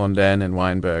 Hawthorne Den and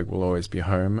Wynberg will always be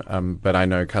home. But I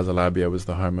know Casa Labia was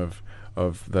the home of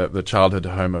the childhood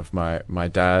home of my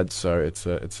dad. So it's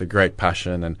a great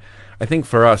passion. And I think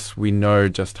for us, we know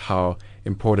just how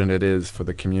important it is for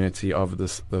the community of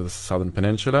the Southern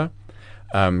Peninsula,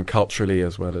 culturally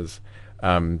as well as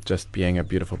just being a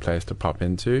beautiful place to pop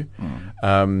into.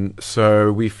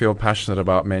 So we feel passionate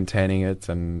about maintaining it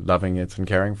and loving it and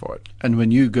caring for it. And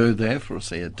when you go there for,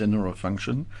 say, a dinner or a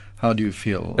function, how do you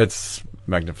feel? It's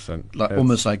magnificent.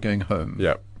 Almost like going home.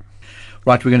 Yeah.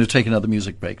 Right, we're going to take another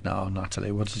music break now.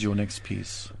 Natalie, what is your next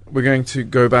piece? We're going to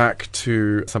go back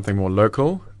to something more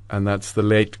local, and that's the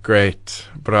late, great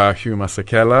Bra Hugh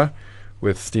Masekela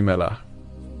with Stimela.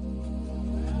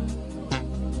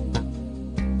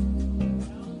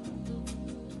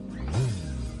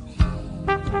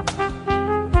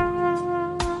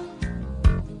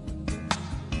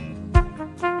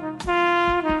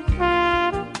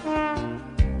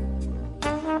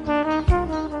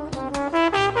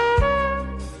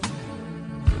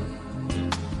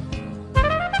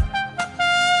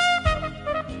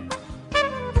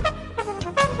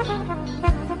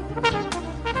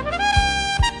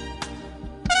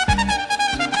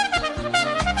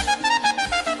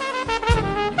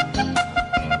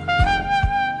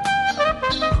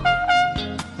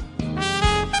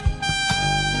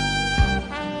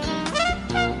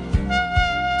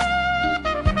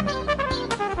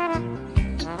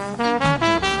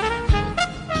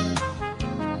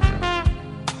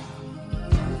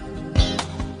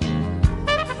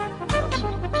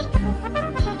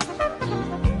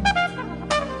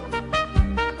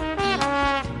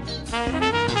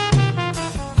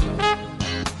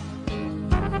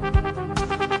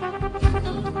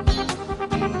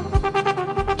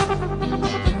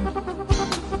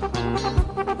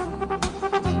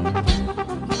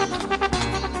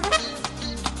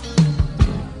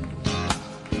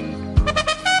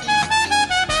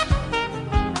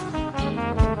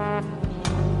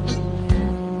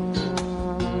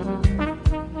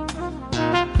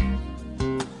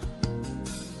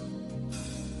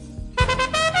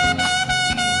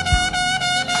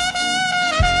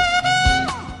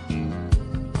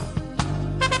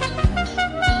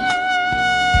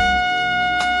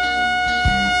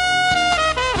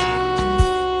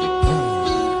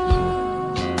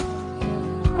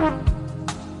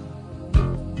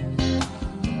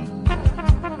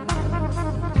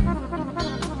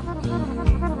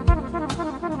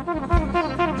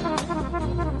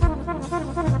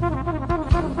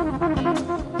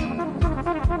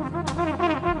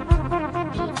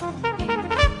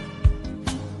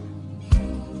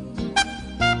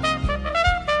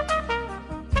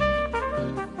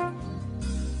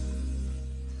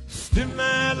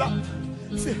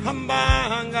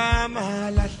 Sihambanga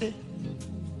malahle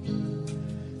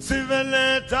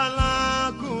Siveleta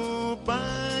la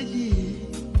kupayi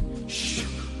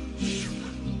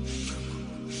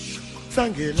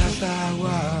Sangela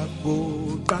tawa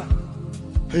buka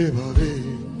Hey baby,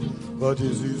 what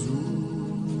is izu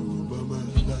mama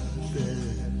malahle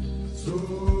So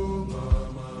mama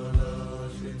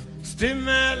malahle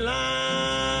Stimela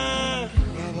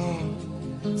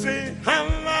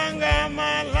Sihambanga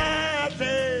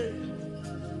malahle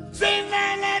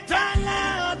Siveleta la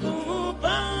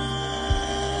kupayi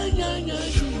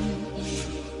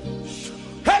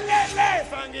Helele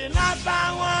fangina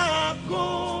tawa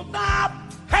kupa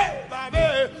Hey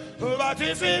But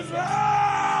if it's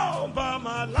wrong by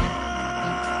my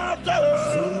life,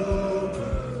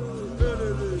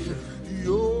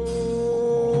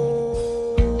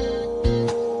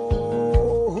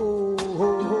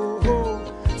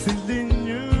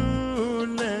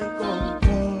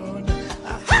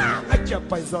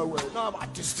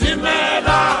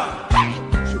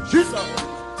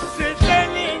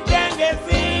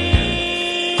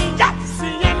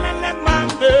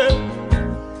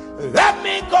 let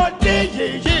me go,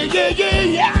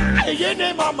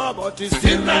 yeah, mama, but it's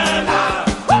still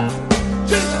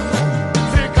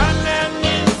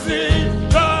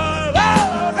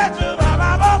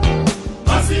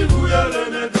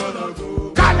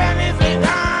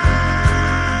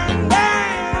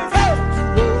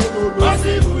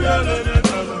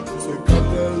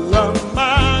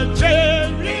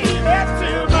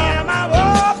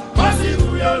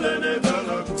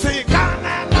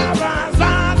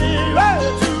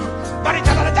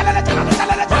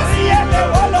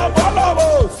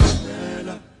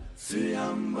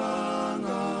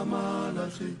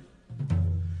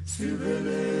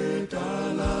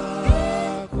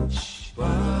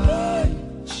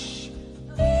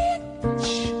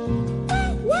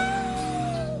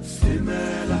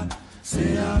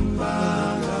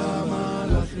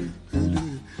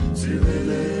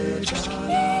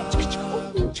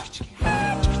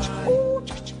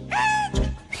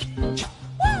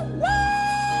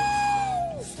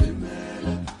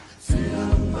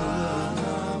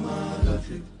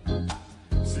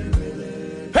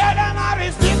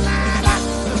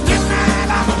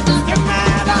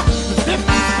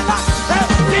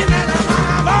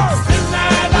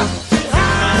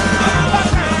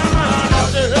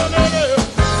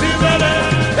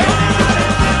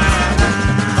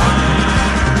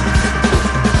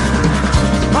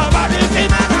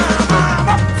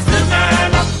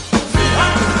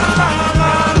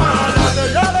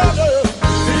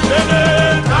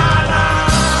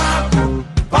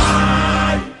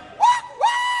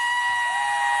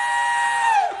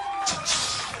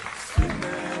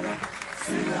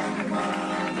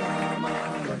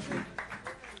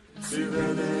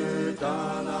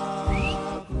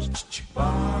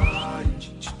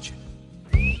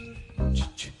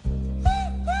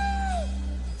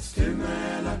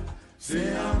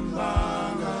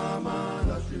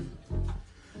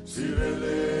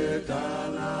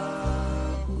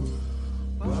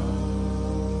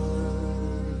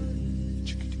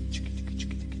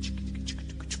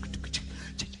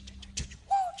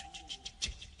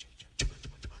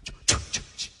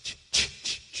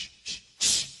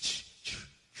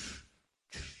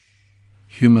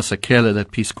Hugh Masekela, that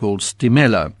piece called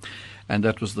Stimela. And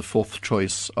that was the fourth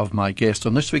choice of my guest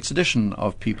on this week's edition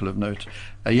of People of Note,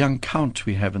 a young count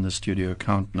we have in the studio,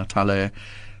 Count Natale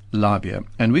Labia.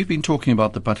 And we've been talking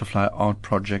about the Butterfly Art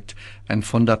Project and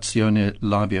Fondazione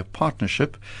Labia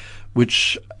partnership,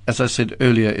 which, as I said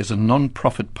earlier, is a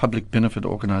non-profit public benefit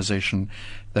organization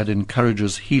that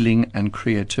encourages healing and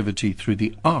creativity through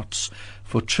the arts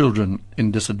for children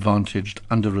in disadvantaged,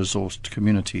 under-resourced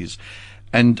communities.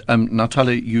 And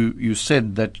Natale, you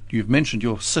said that you've mentioned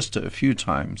your sister a few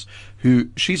times,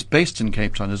 she's based in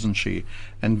Cape Town, isn't she,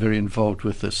 and very involved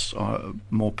with this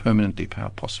more permanently,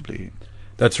 possibly.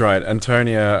 That's right.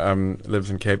 Antonia lives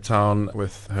in Cape Town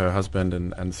with her husband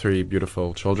and three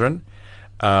beautiful children,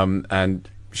 and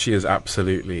she is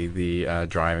absolutely the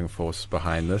driving force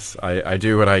behind this. I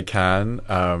do what I can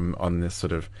on this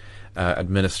sort of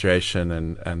administration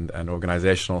and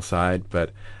organizational side,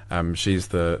 but she's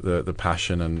the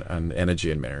passion and energy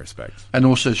in many respects. And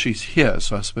also she's here,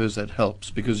 so I suppose that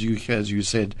helps, because you hear, as you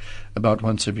said, about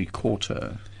once every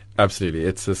quarter. Absolutely.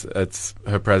 It's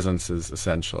her presence is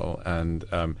essential, and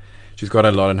she's got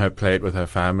a lot on her plate with her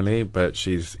family, but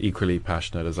she's equally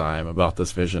passionate as I am about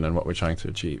this vision and what we're trying to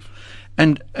achieve.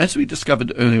 And as we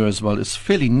discovered earlier as well, it's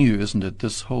fairly new, isn't it?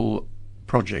 This whole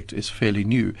project is fairly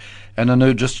new. And I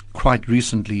know just quite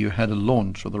recently you had a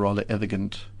launch of the rather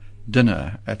elegant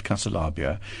dinner at Casa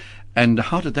Labia. And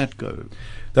how did that go?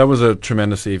 That was a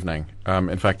tremendous evening.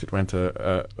 In fact, it went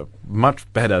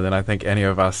much better than I think any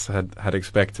of us had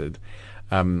expected.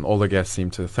 All the guests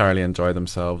seemed to thoroughly enjoy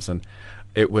themselves, and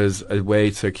it was a way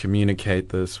to communicate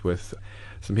this with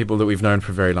some people that we've known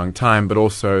for a very long time, but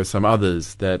also some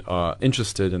others that are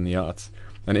interested in the arts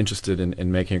and interested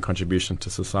in making a contribution to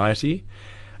society.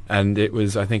 And it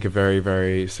was, I think, a very,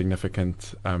 very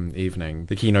significant evening.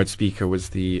 The keynote speaker was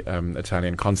the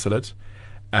Italian consulate,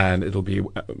 and it'll be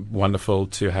wonderful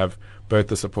to have both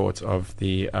the support of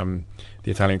the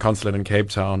Italian consulate in Cape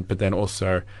Town, but then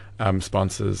also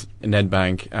sponsors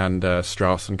Nedbank and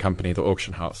Strauss and Company, the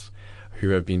auction house, who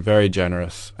have been very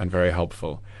generous and very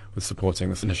helpful with supporting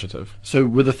this initiative. So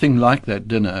with a thing like that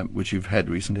dinner, which you've had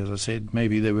recently, as I said,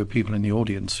 maybe there were people in the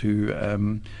audience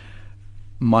who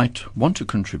might want to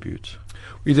contribute.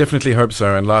 We definitely hope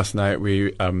so. And last night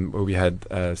we had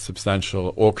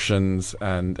substantial auctions,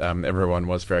 and everyone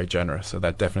was very generous. So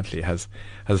that definitely has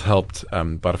helped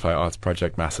Butterfly Arts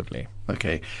Project massively.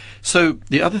 Okay. So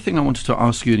the other thing I wanted to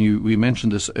ask you, and we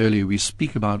mentioned this earlier, we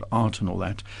speak about art and all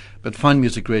that, but Fine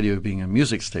Music Radio being a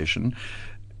music station,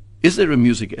 is there a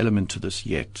music element to this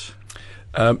yet?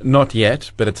 Not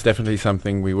yet, but it's definitely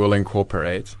something we will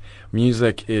incorporate.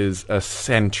 Music is a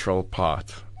central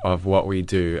part of what we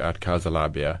do at Casa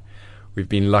Labia. We've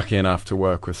been lucky enough to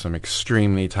work with some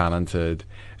extremely talented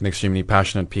and extremely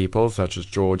passionate people, such as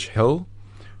George Hill,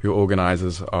 who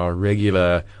organizes our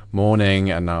regular morning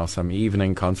and now some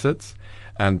evening concerts,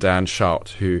 and Dan Shout,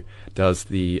 who does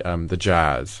the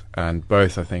jazz. And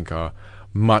both, I think, are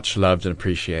much loved and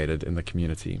appreciated in the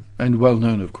community. And well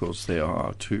known, of course, they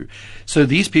are too. So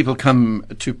these people come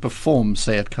to perform,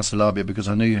 say, at Casa Labia, because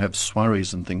I know you have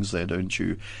soirees and things there, don't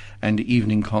you? And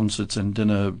evening concerts and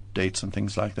dinner dates and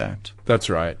things like that. That's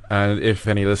right. And if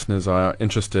any listeners are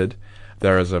interested,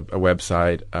 there is a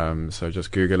website, so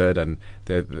just Google it, and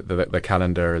the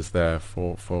calendar is there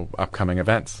for upcoming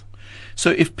events. So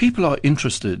if people are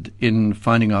interested in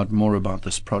finding out more about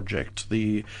this project,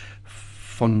 the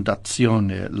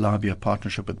Fondazione Labia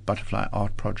partnership with Butterfly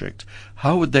Art Project,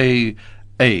 how would they,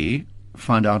 A,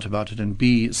 find out about it, and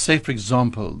B, say, for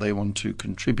example, they want to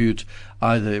contribute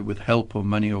either with help or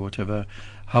money or whatever,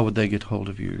 how would they get hold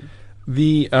of you?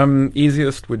 The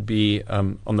easiest would be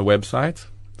on the website,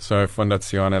 so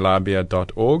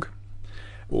fondazionelabia.org,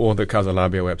 or the Casa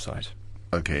Labia website.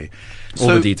 Okay. All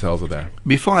the details are there.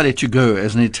 Before I let you go,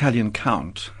 as an Italian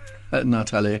count,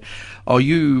 Natale, are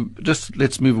you, just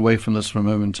let's move away from this for a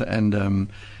moment and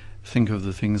think of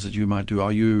the things that you might do.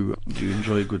 Do you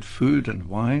enjoy good food and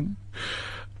wine?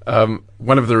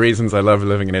 One of the reasons I love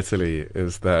living in Italy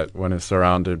is that one is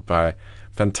surrounded by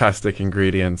fantastic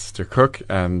ingredients to cook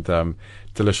and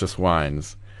delicious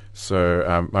wines.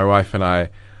 So my wife and I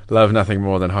love nothing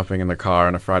more than hopping in the car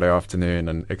on a Friday afternoon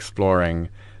and exploring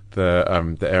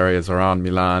the areas around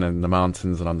Milan and the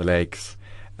mountains and on the lakes,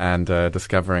 and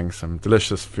discovering some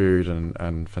delicious food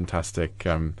and fantastic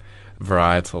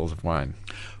varietals of wine.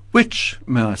 Which,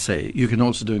 may I say, you can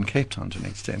also do in Cape Town to an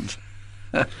extent,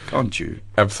 can't you?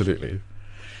 Absolutely.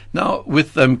 Now,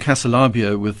 with Casa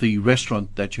Labia, with the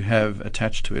restaurant that you have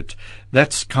attached to it,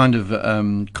 that's kind of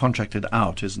contracted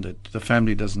out, isn't it? The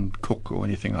family doesn't cook or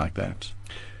anything like that.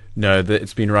 No,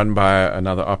 it's been run by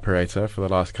another operator for the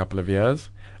last couple of years.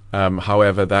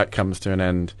 However, that comes to an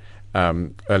end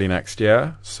early next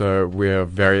year, so we're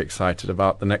very excited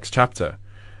about the next chapter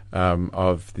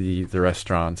of the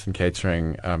restaurant and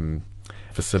catering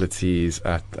facilities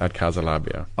at Casa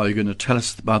Labia. Are you going to tell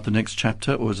us about the next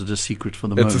chapter, or is it a secret for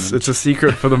the moment? It's a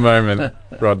secret for the moment,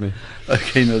 Rodney.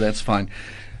 Okay, no, that's fine.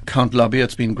 Count Labia,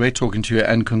 it's been great talking to you,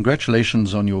 and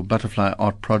congratulations on your Butterfly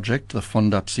Art Project, the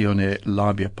Fondazione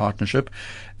Labia partnership.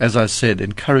 As I said,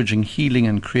 encouraging healing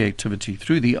and creativity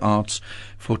through the arts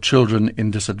for children in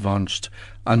disadvantaged,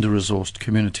 under-resourced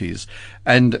communities.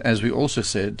 And as we also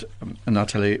said,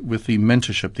 Natale, with the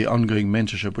mentorship, the ongoing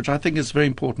mentorship, which I think is very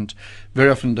important.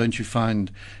 Very often, don't you find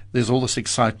there's all this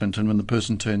excitement, and when the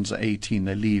person turns 18,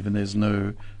 they leave and there's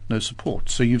no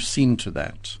support. So you've seen to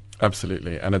that.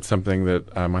 Absolutely, and it's something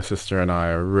that my sister and I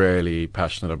are really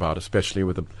passionate about, especially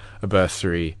with a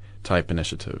bursary type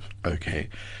initiative. Okay,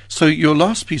 so your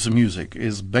last piece of music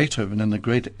is Beethoven and the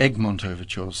Great Egmont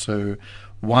Overture. So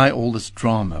why all this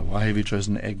drama? Why have you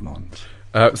chosen Egmont?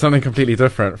 Something completely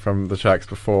different from the tracks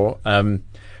before.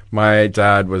 My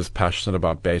dad was passionate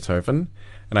about Beethoven,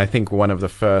 and I think one of the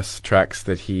first tracks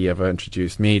that he ever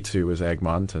introduced me to was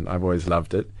Egmont, and I've always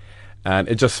loved it. And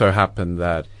it just so happened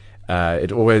that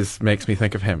it always makes me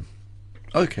think of him.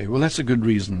 Okay, well, that's a good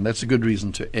reason. That's a good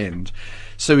reason to end.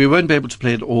 So we won't be able to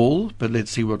play it all, but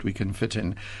let's see what we can fit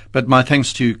in. But my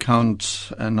thanks to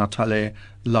Count Natale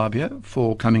Labia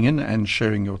for coming in and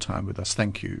sharing your time with us.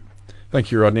 Thank you. Thank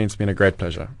you, Rodney. It's been a great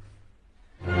pleasure.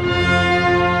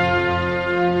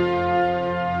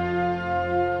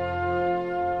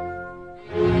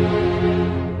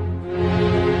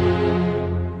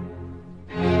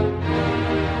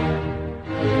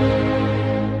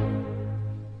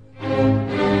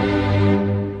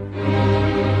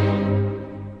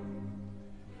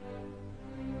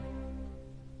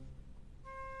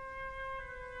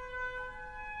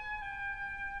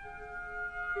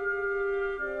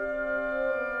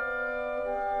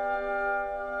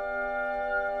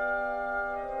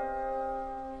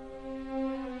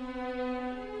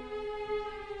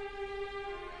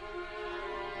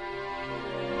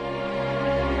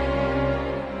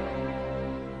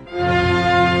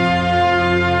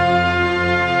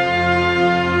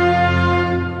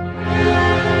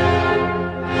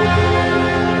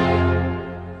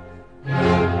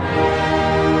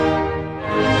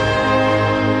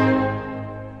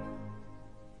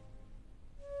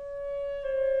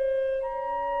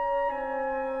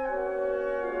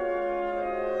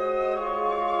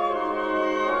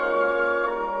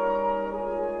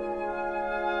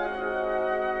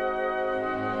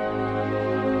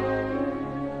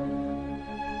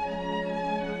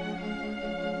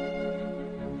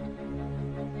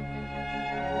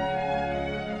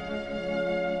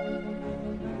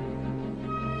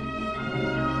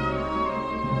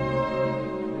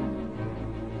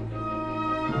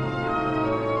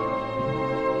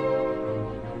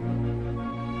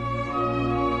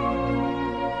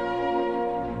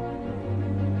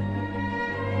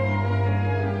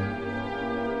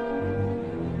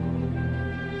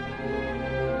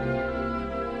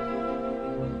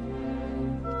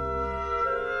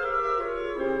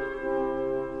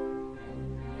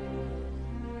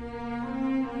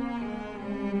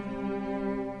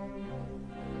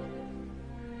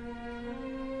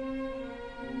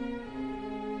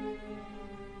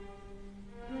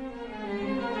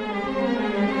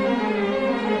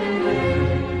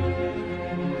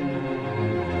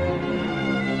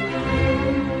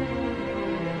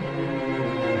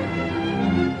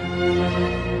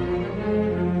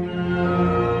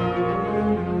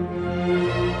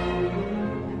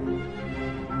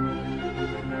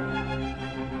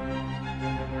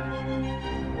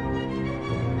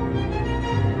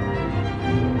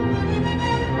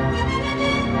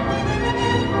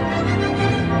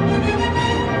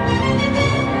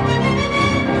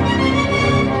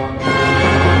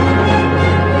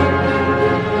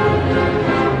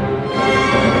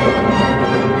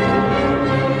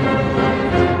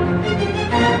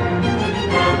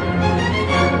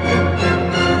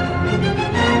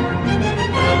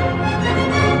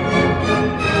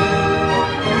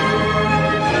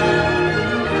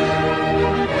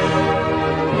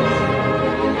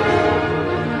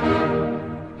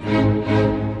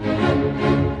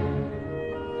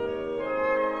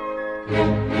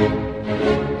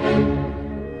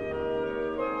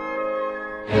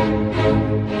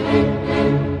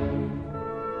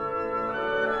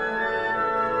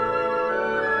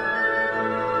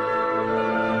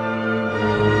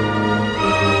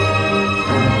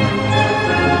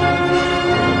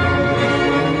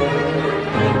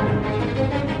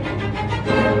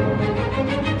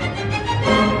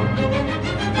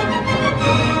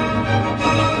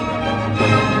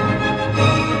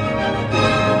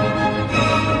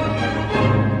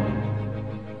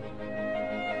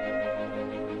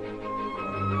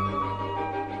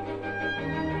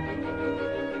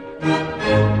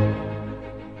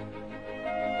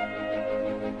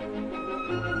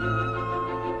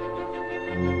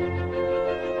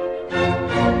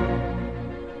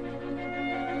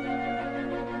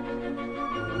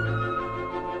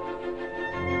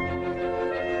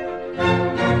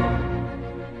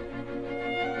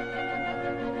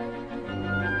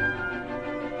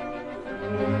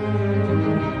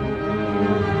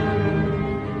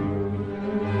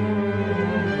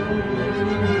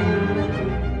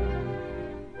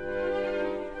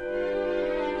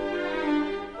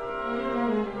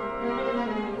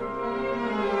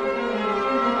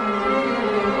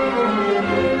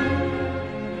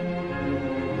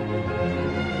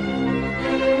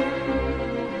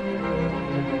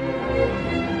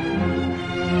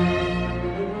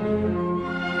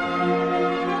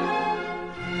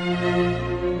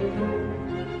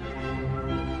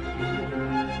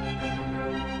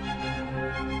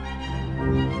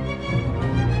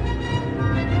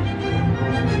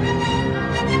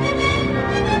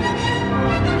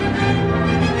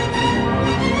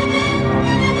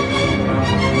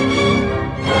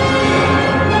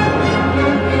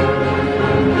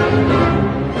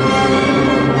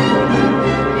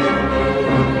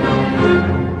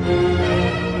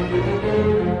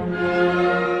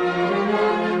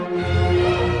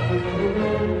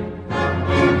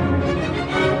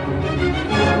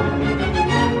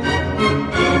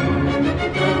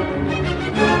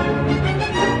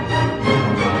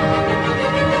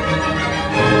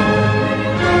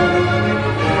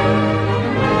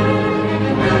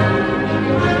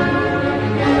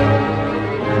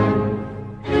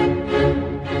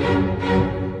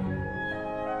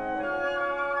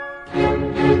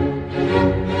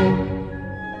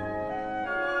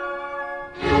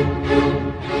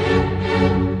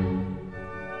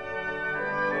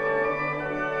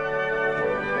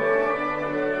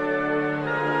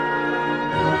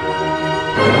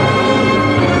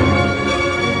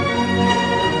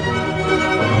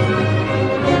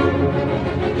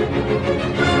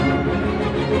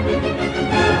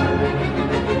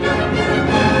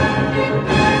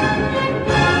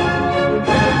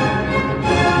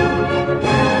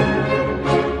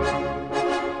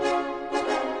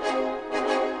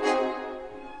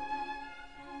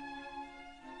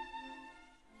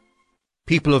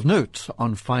 People of Note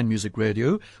on Fine Music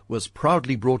Radio was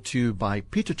proudly brought to you by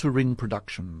Peter Turin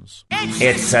Productions.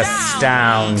 It's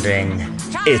astounding.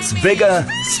 It's bigger,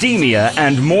 steamier,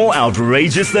 and more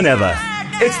outrageous than ever.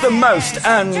 It's the most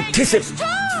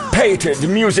anticipated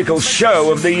musical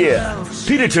show of the year.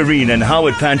 Peter Turin and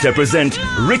Howard Panther present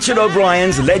Richard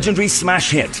O'Brien's legendary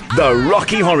smash hit, The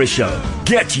Rocky Horror Show.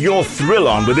 Get your thrill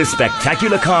on with this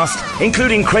spectacular cast,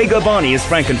 including Craig Urbani as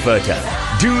Frankenfurter.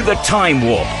 Do the Time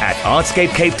Warp at Artscape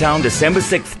Cape Town, December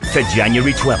 6th to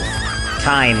January 12th.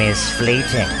 Time is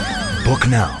fleeting. Book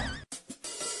now.